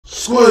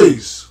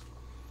Squeeze.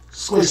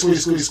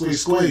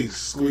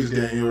 Squeeze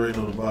gang, you already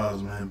know the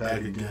vibes, man.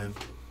 Back again.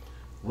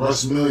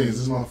 Russ Millions.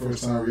 This is my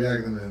first time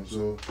reacting to him,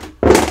 so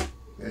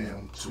damn,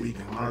 I'm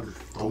tweaking. I just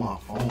throw my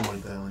phone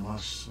like that. Like my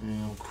shit,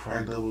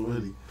 cracked up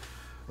already.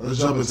 Let's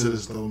jump into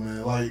this though,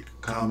 man. Like,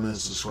 comment,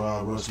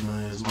 subscribe. Russ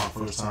Millions. This is my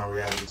first time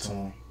reacting to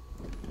him.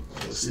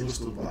 Let's see what's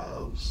the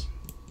vibes.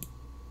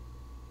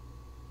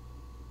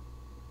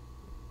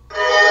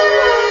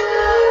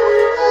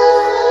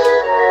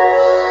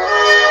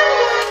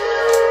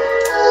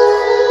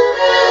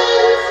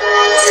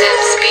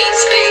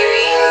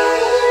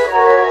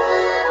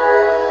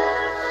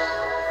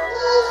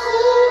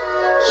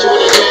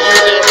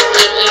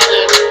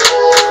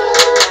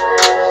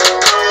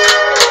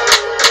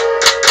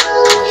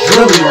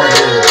 Really right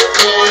here.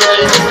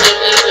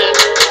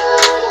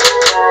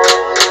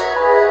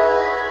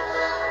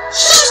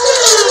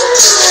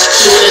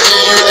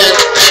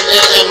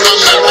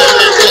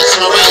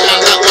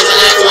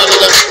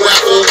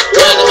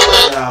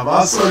 Nah,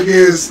 my son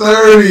getting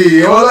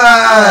sturdy. Hold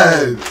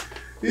on.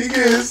 He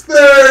getting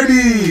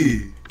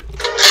sturdy.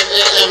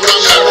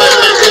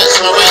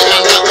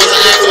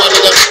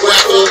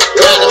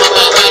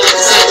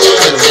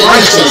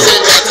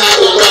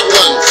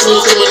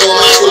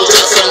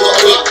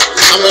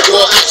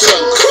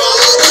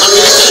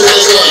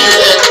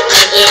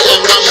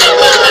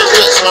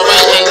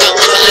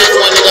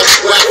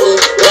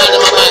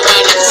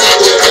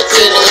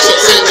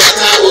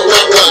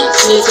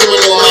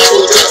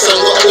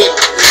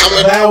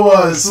 That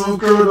was so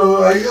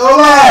criminal. Like, hold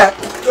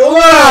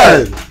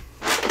on.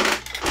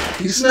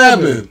 He's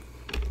snapping.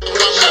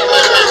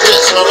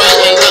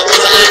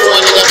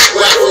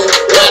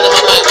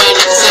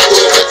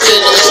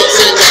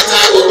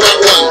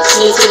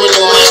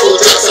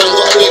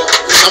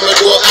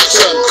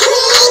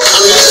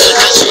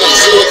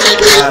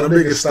 The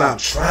nigga stop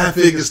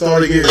traffic and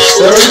started getting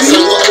sturdy.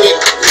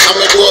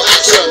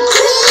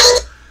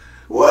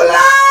 What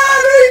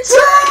they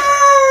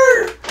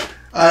turn?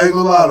 I ain't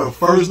gonna lie, the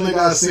first nigga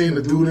I seen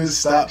to do this,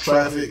 stop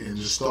traffic and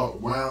just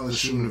start wilding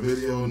shooting the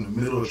video in the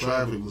middle of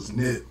traffic was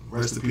Nip.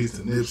 Rest in peace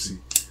to Nipsey.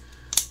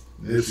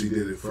 Nipsey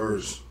did it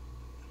first.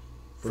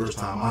 First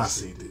time I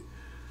seen it.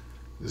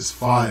 It's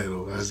fire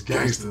though. That's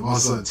gangster. My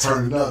son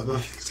turned it up.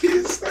 He's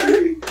getting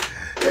sturdy.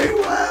 They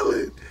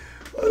wildin'.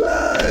 Hold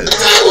on.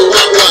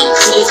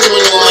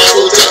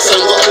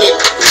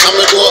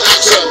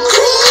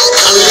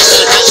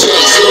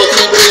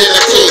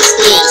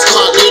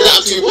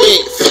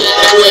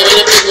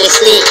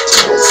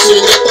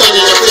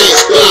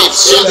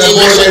 That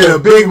boy made a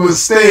big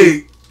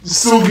mistake.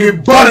 Soon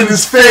get butt in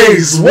his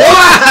face. What?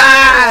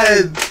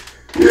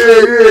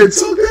 Yeah,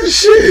 took that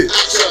shit.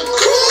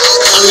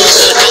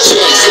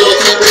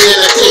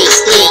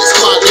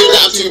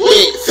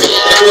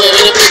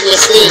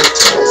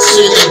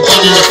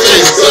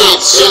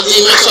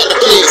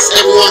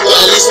 Everyone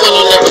got at least one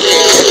on their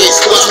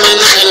place. What's my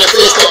night in the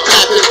face? Stop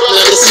clapping.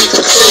 Like the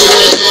secret shit.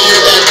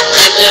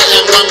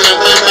 One man,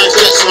 bang,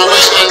 flex my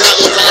right hand. That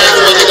was the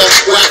everyone in the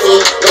rifle.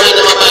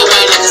 Riding my bike,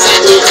 riding the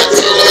side.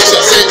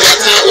 Send that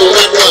title,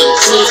 red one.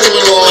 Smooth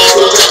criminal,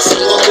 Michael Jackson.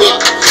 What a week.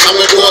 I'm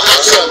with raw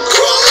action.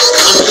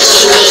 I'm with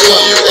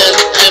UNMLM.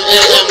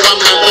 One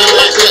man,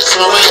 bang, flex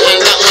my right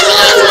hand. That was the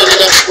everyone in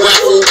the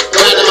rifle.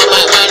 Riding my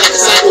bike, riding the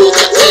cycle.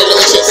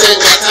 Send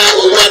that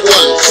title, red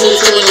one. Smooth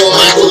criminal,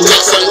 Michael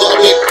Jackson. What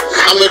a week.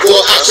 I'm with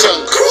raw action.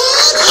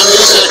 I'm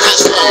really trying to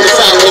catch one. If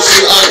I was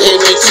you, I'd hit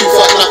me too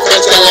far.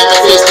 Nothing to like my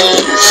face to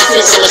you. She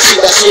thinks I'm a shit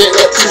that she ain't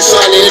got too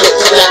shiny.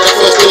 Look like my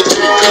first go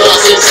through. You know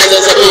I'm saying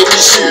there's a baby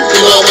shoe.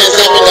 You know man's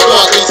up in the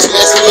park.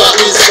 B2S, we got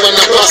music when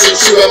I'm passing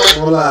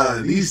through. Hold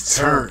on, he's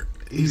turned.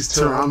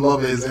 I'm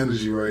loving his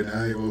energy right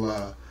now. I ain't gonna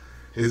lie.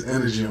 His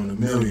energy on a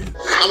million.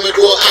 I'm with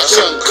raw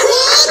action.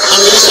 I'm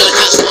really trying to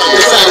catch one.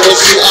 If I was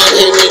you, I'd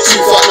hit me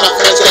too far.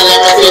 Nothing to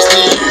like my face to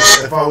you.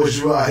 If I was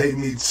you, I'd hate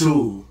me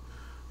too.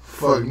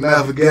 Fuck,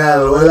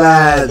 Navigado, what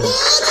I I'm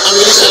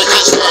really trying to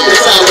catch one.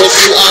 If I was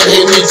you, I'd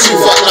hate me too.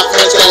 Fuck,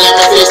 nothing to like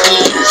my face to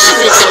you. She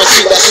thinks I'm a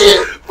shit that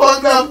shit. Fuck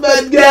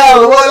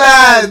Navigado, what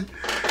I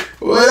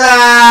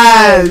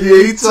Yeah,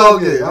 he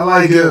talking. I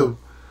like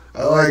him.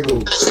 I like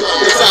him. If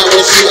I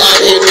was you, I'd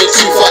hate me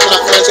too. Fuck,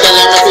 nothing to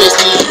like my face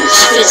to you.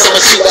 She thinks I'm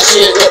a shit that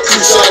she ain't got too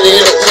shiny.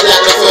 Look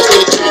like my first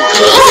day through.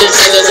 You know I'm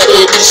saying there's a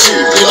baby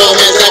shoe. You know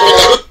man's up in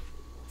the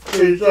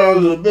He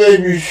sounds a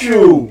baby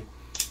shoe.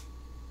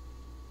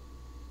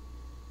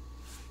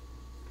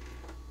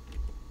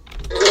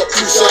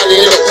 Shawty,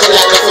 look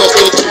like the first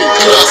day through. You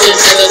know I'm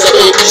saying there's a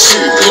baby shoe.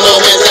 You know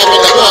man's up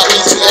in the park.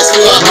 B2S,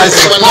 we got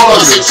music when I'm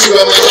passing through.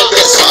 And my head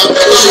gets something.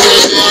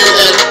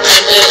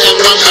 UNMLM,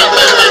 one man,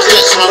 bang,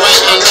 flex my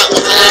right hand. That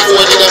was the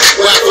everyone in the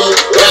rifle.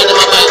 Riding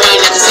my bike,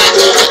 riding the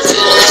cycle.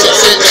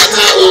 Send that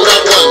title,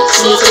 red one.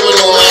 Smooth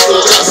criminal,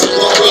 Michael Jackson.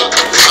 What a week.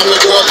 I'm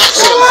with raw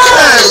action.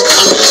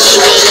 I'm with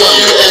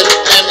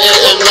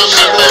UNMLM, one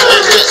man,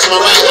 bang, flex my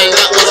right hand.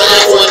 That was the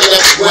everyone in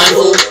the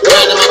rifle.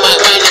 Riding my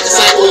bike, riding the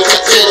cycle.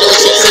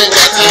 Send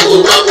that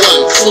title, red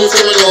one. Smooth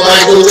criminal,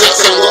 Michael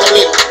Jackson. What a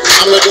week.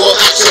 I'm with raw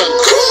action.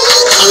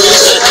 I'm really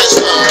trying to catch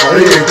one. Oh,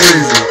 they get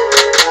crazy.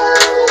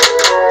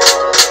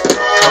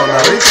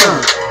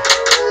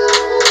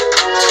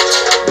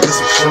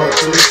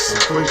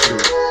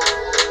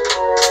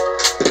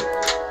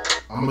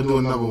 gonna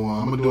do another one.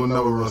 I'm gonna do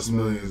another Russ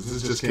Millions.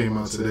 This just came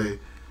out today,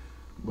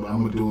 but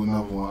I'm gonna do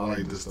another one. I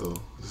like this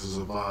though. This is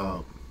a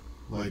vibe.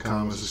 Like,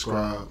 comment,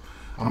 subscribe.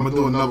 I'm gonna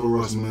do another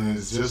Russ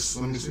Millions. Just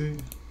let me see.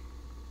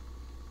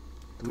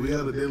 Do we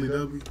have a Daily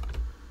W?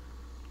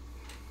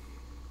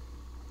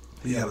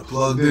 He had it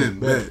plugged in.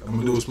 Bet. I'm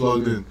gonna do it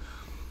plugged in.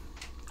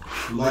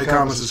 Like,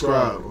 comment,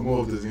 subscribe. I'm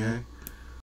off this, gang.